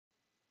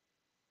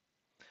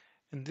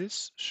In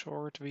this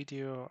short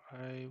video,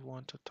 I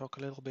want to talk a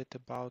little bit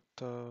about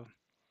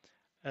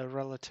a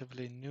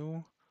relatively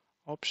new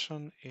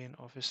option in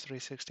Office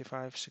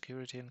 365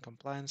 Security and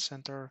Compliance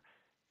Center.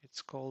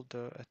 It's called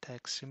the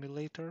Attack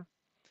Simulator,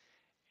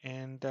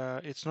 and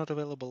it's not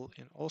available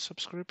in all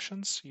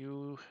subscriptions.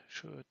 You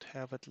should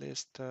have at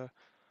least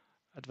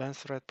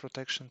Advanced Threat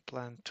Protection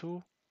Plan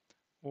 2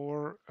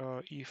 or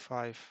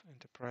E5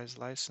 Enterprise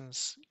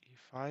License.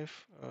 E5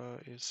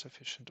 is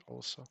sufficient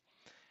also.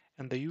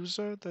 And the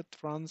user that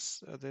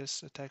runs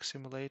this attack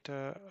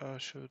simulator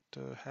should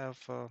have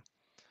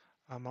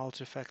a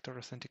multi-factor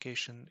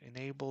authentication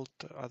enabled,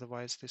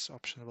 otherwise this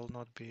option will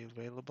not be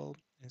available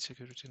in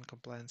Security and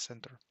Compliance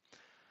Center.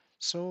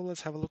 So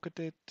let's have a look at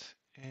it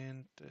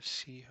and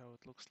see how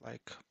it looks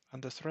like.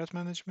 Under Threat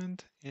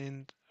Management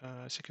in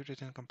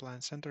Security and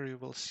Compliance Center, you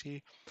will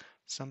see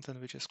something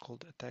which is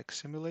called Attack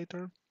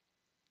Simulator.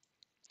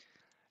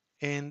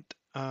 And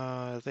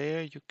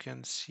there you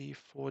can see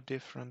 4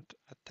 different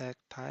attack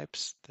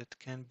types that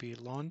can be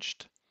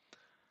launched.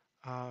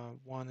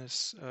 One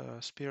is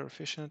spear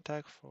phishing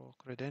attack for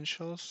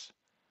credentials.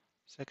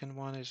 Second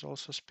one is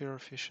also spear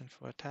phishing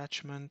for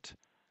attachment.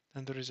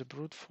 Then there is a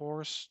brute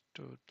force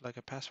to like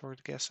a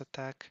password guess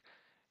attack.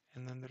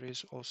 And then there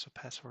is also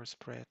password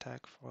spray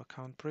attack for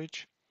account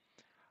breach.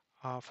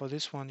 For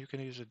this one, you can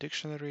use a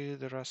dictionary.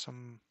 There are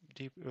some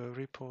deep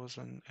repos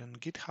on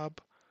GitHub,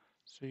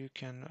 so you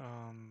can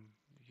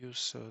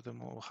use the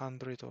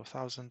 100 or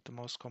 1,000 the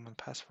most common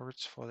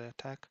passwords for the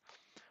attack,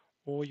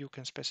 or you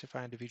can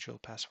specify individual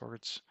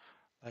passwords.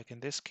 Like in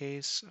this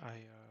case,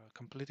 I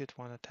completed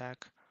one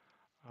attack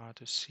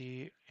to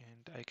see,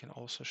 and I can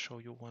also show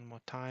you one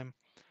more time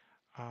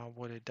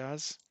what it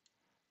does.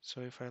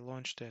 So if I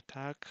launch the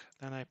attack,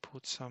 then I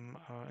put some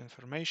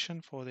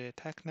information for the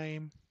attack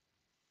name.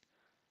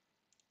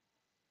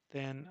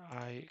 Then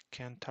I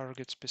can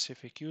target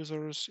specific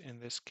users. In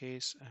this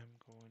case, I'm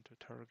going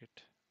to target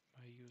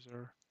my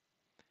user.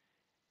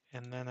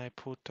 And then I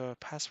put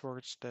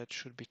passwords that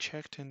should be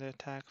checked in the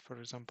attack. For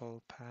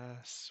example,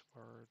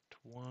 password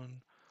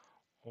 1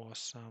 or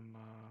some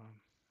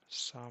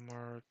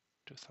summer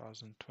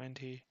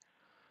 2020,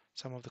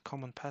 some of the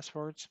common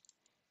passwords.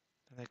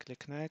 Then I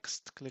click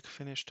next, click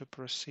finish to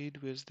proceed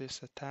with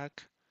this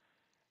attack,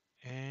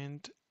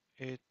 and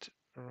it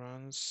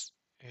runs.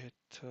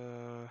 It's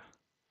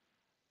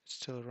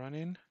still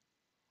running.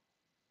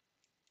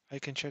 I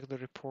can check the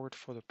report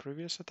for the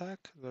previous attack.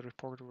 The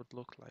report would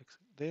look like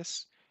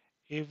this.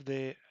 If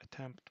the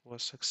attempt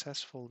was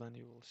successful, then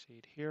you will see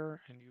it here,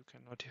 and you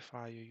can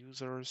notify your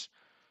users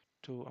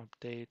to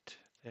update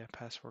their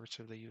passwords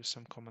if they use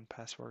some common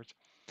passwords.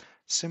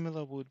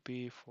 Similar would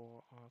be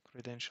for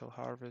credential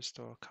harvest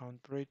or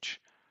account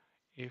breach.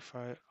 If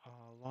I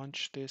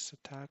launch this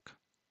attack,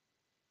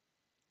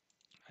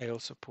 I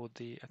also put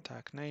the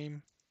attack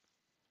name.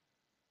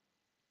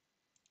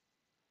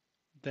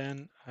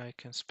 Then I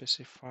can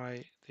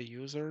specify the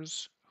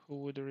users who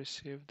would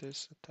receive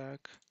this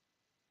attack.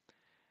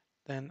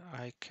 Then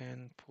I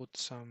can put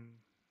some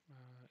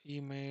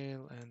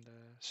email and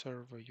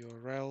server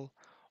URL.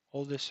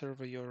 All the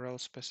server URL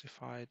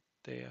specified,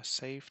 they are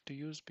safe to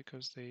use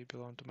because they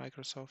belong to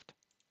Microsoft.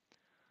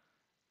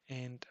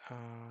 And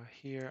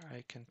here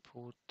I can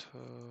put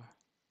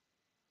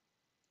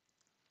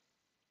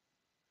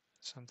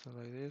something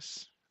like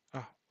this.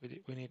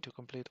 We need to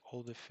complete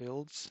all the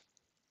fields.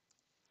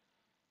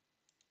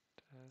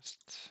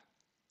 Test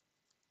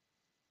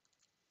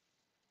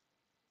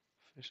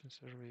phishing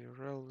server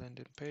URL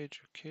landing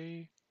page.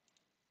 Okay.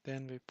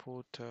 Then we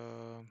put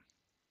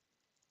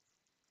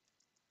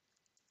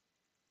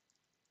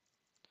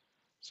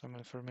some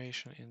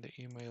information in the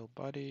email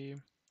body.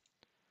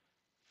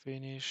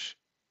 Finish,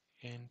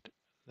 and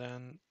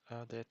then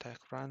the attack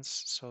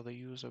runs, so the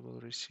user will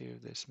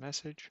receive this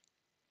message.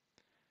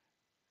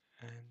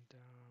 And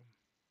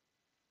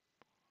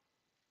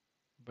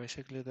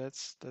basically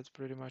that's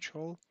pretty much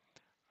all.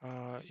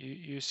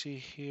 You see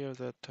here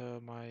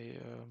that my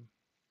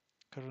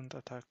current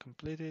attack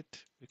completed.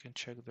 We can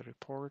check the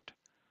report.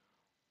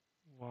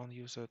 One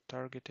user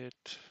targeted,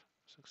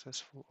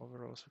 successful,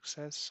 overall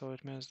success. So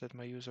it means that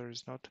my user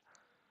is not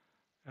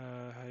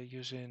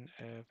using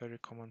a very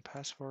common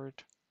password,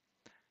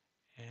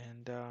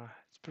 and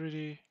it's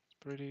pretty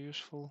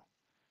useful.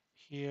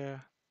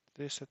 Here,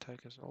 this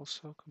attack is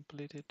also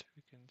completed.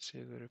 We can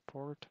see the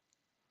report.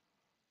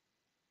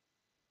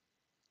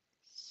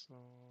 So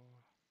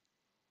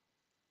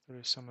there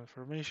is some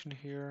information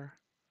here.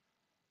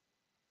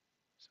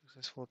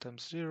 Successful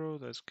attempt 0,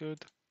 that's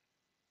good.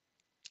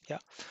 Yeah,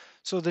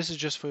 so this is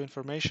just for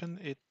information.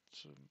 It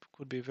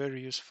could be a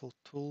very useful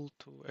tool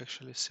to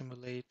actually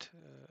simulate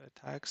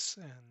attacks,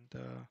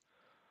 and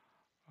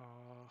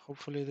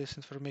hopefully this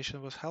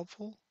information was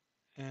helpful,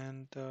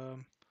 and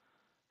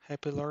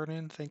happy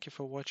learning. Thank you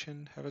for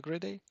watching. Have a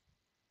great day.